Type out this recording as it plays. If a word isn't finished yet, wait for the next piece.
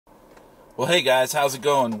Well, hey guys, how's it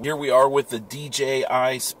going? Here we are with the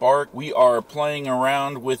DJI Spark. We are playing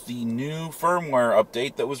around with the new firmware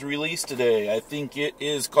update that was released today. I think it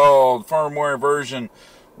is called firmware version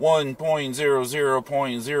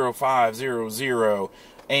 1.00.0500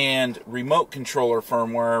 and remote controller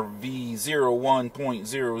firmware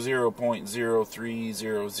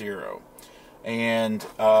V01.00.0300. And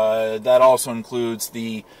that also includes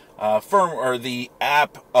the the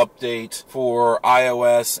app update for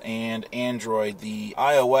iOS and Android. The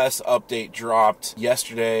iOS update dropped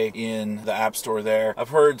yesterday in the App Store there. I've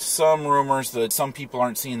heard some rumors that some people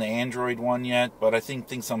aren't seeing the Android one yet, but I think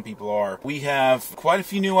some people are. We have quite a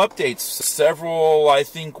few new updates. Several, I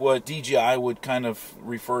think, what DJI would kind of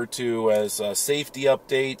refer to as safety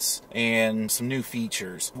updates and some new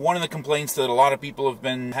features. One of the complaints that a lot of people have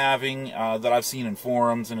been having that I've seen in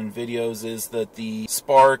forums and in videos is that the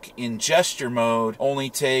Spark in gesture mode only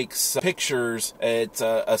takes pictures at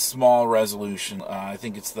a small resolution. I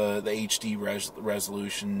think it's the HD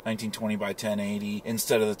resolution, 1920 by 1080,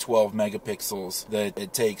 instead of the 12 megapixels that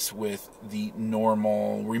it takes with the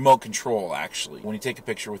normal remote control. Actually, when you take a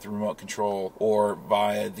picture with the remote control or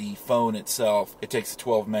via the phone itself, it takes a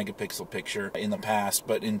 12 megapixel picture in the past,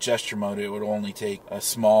 but in gesture mode it would only take a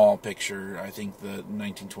small picture. I think the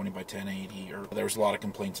 1920 by 1080, or there was a lot of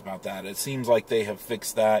complaints about that. It seems like they have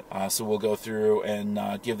fixed that. So we'll go through and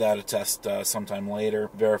give that a test sometime later,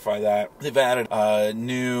 verify that. They've added a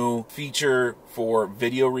new feature for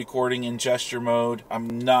video recording in gesture mode. I'm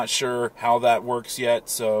not sure how that works yet,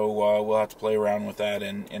 so we'll have to play around with that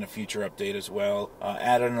in a future update as well.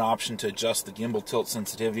 Added an option to adjust the gimbal tilt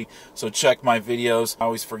sensitivity, so check my videos. I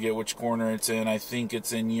always forget which corner it's in. I think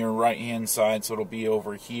it's in your right hand side, so it'll be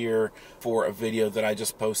over here for a video that I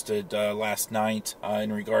just posted last night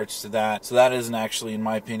in regards to that. So that isn't actually, in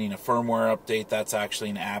my opinion, a firmware update. That's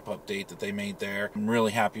actually an app update that they made there. I'm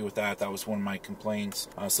really happy with that. That was one of my complaints.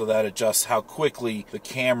 So that adjusts how quickly the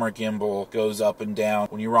camera gimbal goes up and down.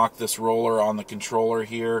 When you rock this roller on the controller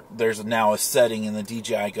here, there's now a setting in the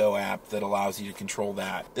DJI GO app that allows you to control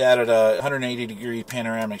that. They added a 180-degree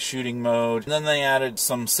panoramic shooting mode, and then they added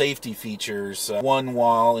some safety features. One,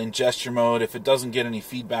 while in gesture mode, if it doesn't get any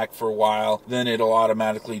feedback for a while, then it'll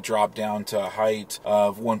automatically drop down to a height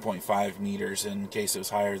of 1.5 meters in case it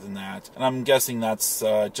was higher than that. And I'm guessing that's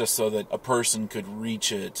just so that a person could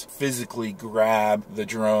reach it, physically grab the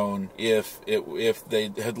drone if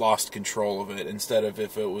they had lost control of it, instead of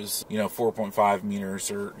if it was 4.5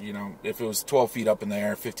 meters, or if it was 12 feet up in the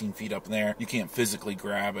air, 15 feet up in the air, you can't physically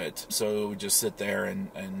grab it, so it would just sit there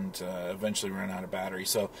and eventually run out of battery.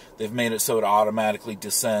 So they've made it so it automatically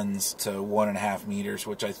descends to 1.5 meters,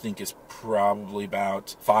 which I think is probably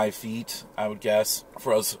about 5 feet, I would guess,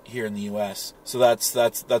 for us here in the US. So that's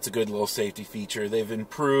a good little safety feature. They've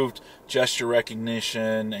improved gesture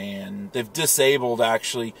recognition, and they've disabled,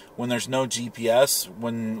 actually, when there's no GPS,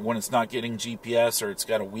 when it's not getting GPS or it's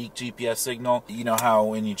got a weak GPS signal. You know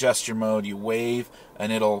how in your gesture mode you wave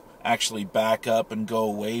and it'll actually back up and go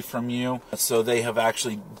away from you? So they have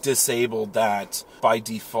actually disabled that by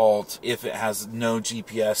default if it has no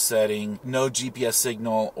GPS setting, no GPS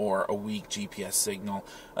signal, or a weak GPS signal.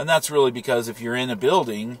 And that's really because if you're in a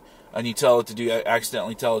building and you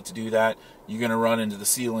accidentally tell it to do that, you're going to run into the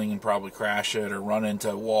ceiling and probably crash it, or run into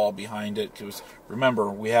a wall behind it. Because remember,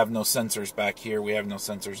 we have no sensors back here. We have no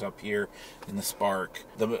sensors up here in the Spark.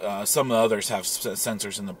 Some of the others have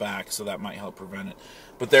sensors in the back, so that might help prevent it.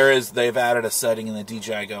 But they've added a setting in the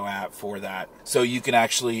DJI GO app for that, so you can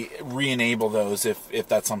actually re-enable those if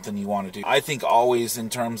that's something you want to do. I think always, in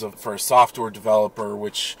terms of for a software developer,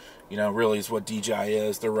 which really is what DJI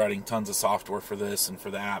is. They're writing tons of software for this and for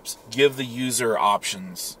the apps. Give the user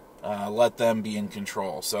options. Let them be in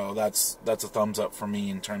control. So that's a thumbs up for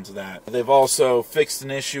me in terms of that. They've also fixed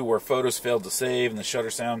an issue where photos failed to save and the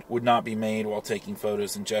shutter sound would not be made while taking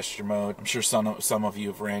photos in gesture mode. I'm sure some of you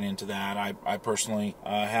have ran into that. I personally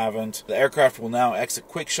haven't. The aircraft will now exit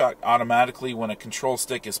quick shot automatically when a control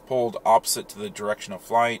stick is pulled opposite to the direction of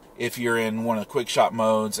flight. If you're in one of the quick shot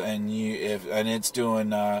modes and it's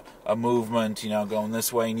doing a movement, going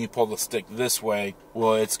this way, and you pull the stick this way,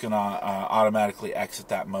 well, it's gonna automatically exit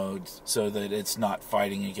that mode, so that it's not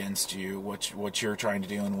fighting against you, what you're trying to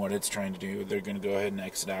do and what it's trying to do. They're going to go ahead and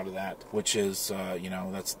exit out of that, which is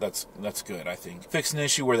that's good, I think. Fixed an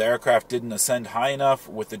issue where the aircraft didn't ascend high enough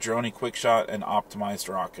with the Drone quick shot and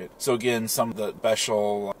optimized rocket. So again, some of the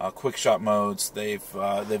special quick shot modes, they've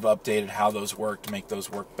updated how those work to make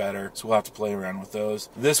those work better. So we'll have to play around with those.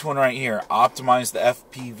 This one right here, optimize the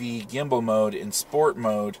FPV gimbal mode in sport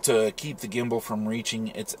mode to keep the gimbal from reaching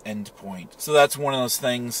its end point. So that's one of those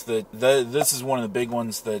things that this is one of the big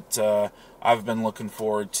ones that I've been looking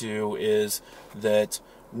forward to is that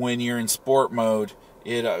when you're in sport mode,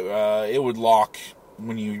 it would lock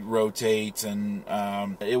when you rotate, and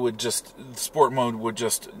sport mode would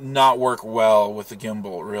just not work well with the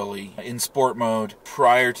gimbal, really. In sport mode,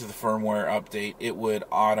 prior to the firmware update, it would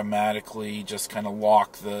automatically just kind of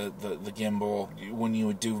lock the gimbal. When you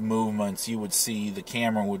would do movements, you would see the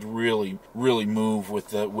camera would really move with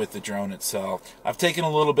the drone itself. I've taken a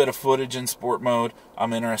little bit of footage in sport mode.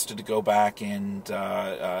 I'm interested to go back and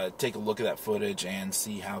take a look at that footage and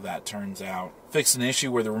see how that turns out. Fixed an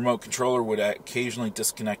issue where the remote controller would occasionally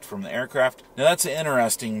disconnect from the aircraft. Now that's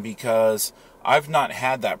interesting because I've not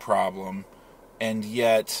had that problem, and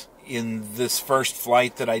yet in this first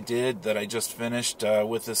flight that I just finished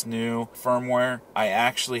with this new firmware, I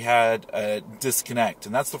actually had a disconnect,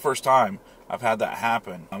 and that's the first time I've had that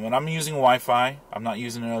happen. And I'm using Wi-Fi. I'm not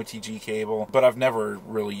using an OTG cable, but I've never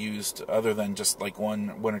really used, other than just like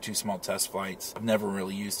one or two small test flights, I've never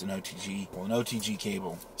really used an OTG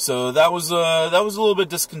cable. So that was a little bit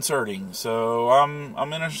disconcerting. So I'm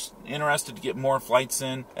interested to get more flights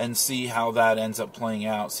in and see how that ends up playing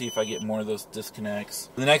out. See if I get more of those disconnects.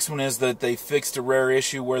 The next one is that they fixed a rare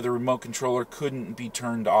issue where the remote controller couldn't be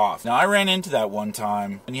turned off. Now I ran into that one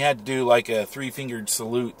time, and you had to do like a 3-fingered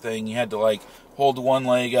salute thing. You had to like hold one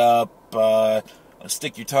leg up,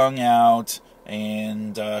 stick your tongue out,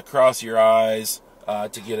 and cross your eyes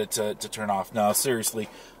to get it to turn off. No, seriously,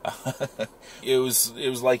 it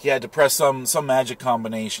was like you had to press some magic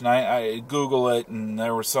combination. I Google it, and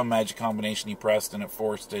there was some magic combination you pressed, and it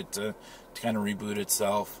forced it to kind of reboot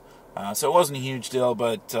itself. So it wasn't a huge deal,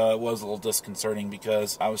 but it was a little disconcerting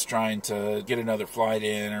because I was trying to get another flight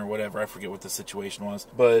in or whatever. I forget what the situation was,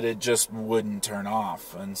 but it just wouldn't turn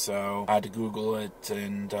off, and so I had to Google it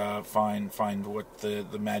and find what the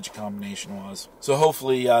magic combination was. So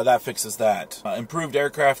hopefully that fixes that. Improved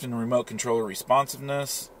aircraft and remote controller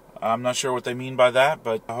responsiveness. I'm not sure what they mean by that,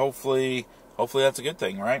 but hopefully that's a good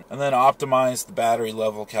thing, right? And then optimize the battery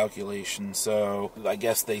level calculation. So I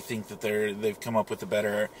guess they think that they've come up with a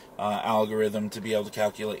better algorithm to be able to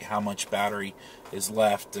calculate how much battery is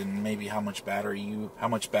left, and maybe how much battery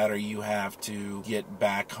you have to get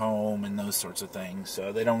back home, and those sorts of things.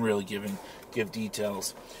 So they don't really give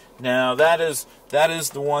details. Now that is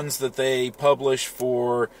the ones that they publish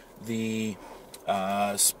for the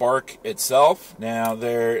Spark itself. Now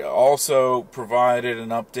they also provided an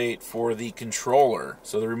update for the controller,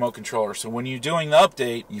 so the remote controller. So when you're doing the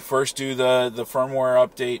update, you first do the firmware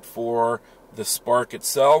update for the Spark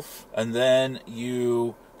itself, and then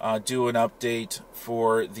you do an update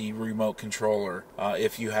for the remote controller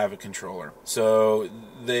if you have a controller. So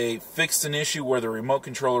they fixed an issue where the remote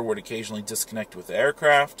controller would occasionally disconnect with the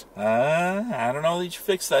aircraft. I don't know that you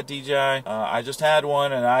fixed that, DJI. I just had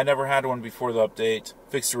one, and I never had one before the update.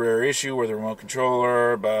 Fixed a rare issue where the remote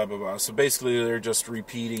controller, blah, blah, blah. So basically they're just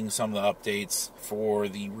repeating some of the updates for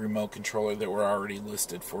the remote controller that were already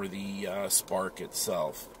listed for the Spark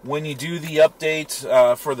itself. When you do the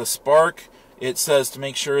update for the Spark, it says to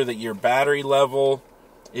make sure that your battery level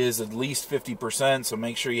is at least 50%, so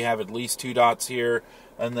make sure you have at least 2 dots here.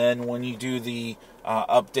 And then when you do the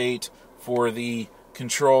update for the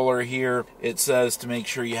controller here, it says to make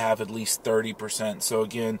sure you have at least 30%. So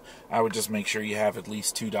again, I would just make sure you have at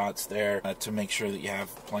least 2 dots there to make sure that you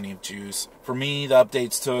have plenty of juice. For me, the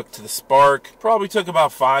updates to the Spark probably took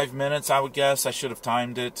about 5 minutes, I would guess. I should have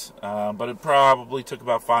timed it, but it probably took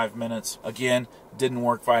about 5 minutes. Again, didn't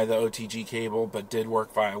work via the OTG cable, but did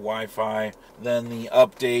work via Wi-Fi. Then the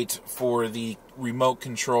update for the remote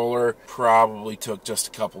controller probably took just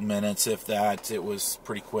a couple minutes, if that. It was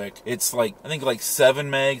pretty quick. It's like, I think like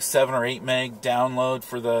 7 or 8 meg download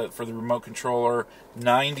for the remote controller,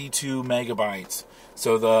 92 megabytes.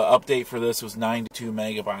 So the update for this was 92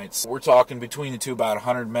 megabytes. We're talking between the two about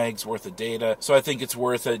 100 megs worth of data. So I think it's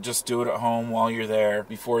worth it. Just do it at home while you're there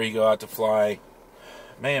before you go out to fly.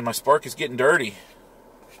 Man, my Spark is getting dirty.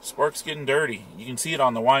 Spark's getting dirty. You can see it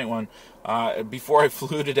on the white one. Before I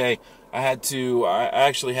flew today, I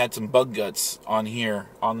actually had some bug guts on here,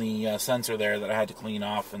 on the sensor there, that I had to clean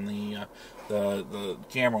off, and the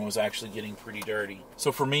camera was actually getting pretty dirty.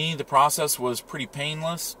 So for me, the process was pretty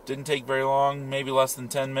painless. Didn't take very long, maybe less than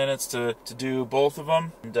 10 minutes to do both of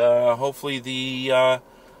them. And hopefully the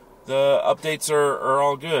updates are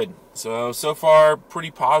all good. So far,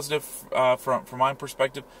 pretty positive from my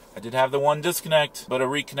perspective. I did have the one disconnect, but it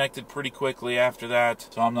reconnected pretty quickly after that,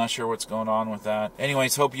 so I'm not sure what's going on with that.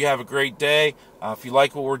 Anyways, hope you have a great day. If you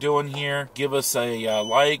like what we're doing here, give us a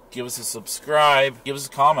like, give us a subscribe, give us a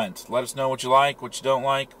comment. Let us know what you like, what you don't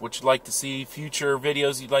like, what you'd like to see, future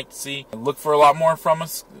videos you'd like to see. Look for a lot more from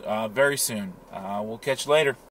us very soon. We'll catch you later.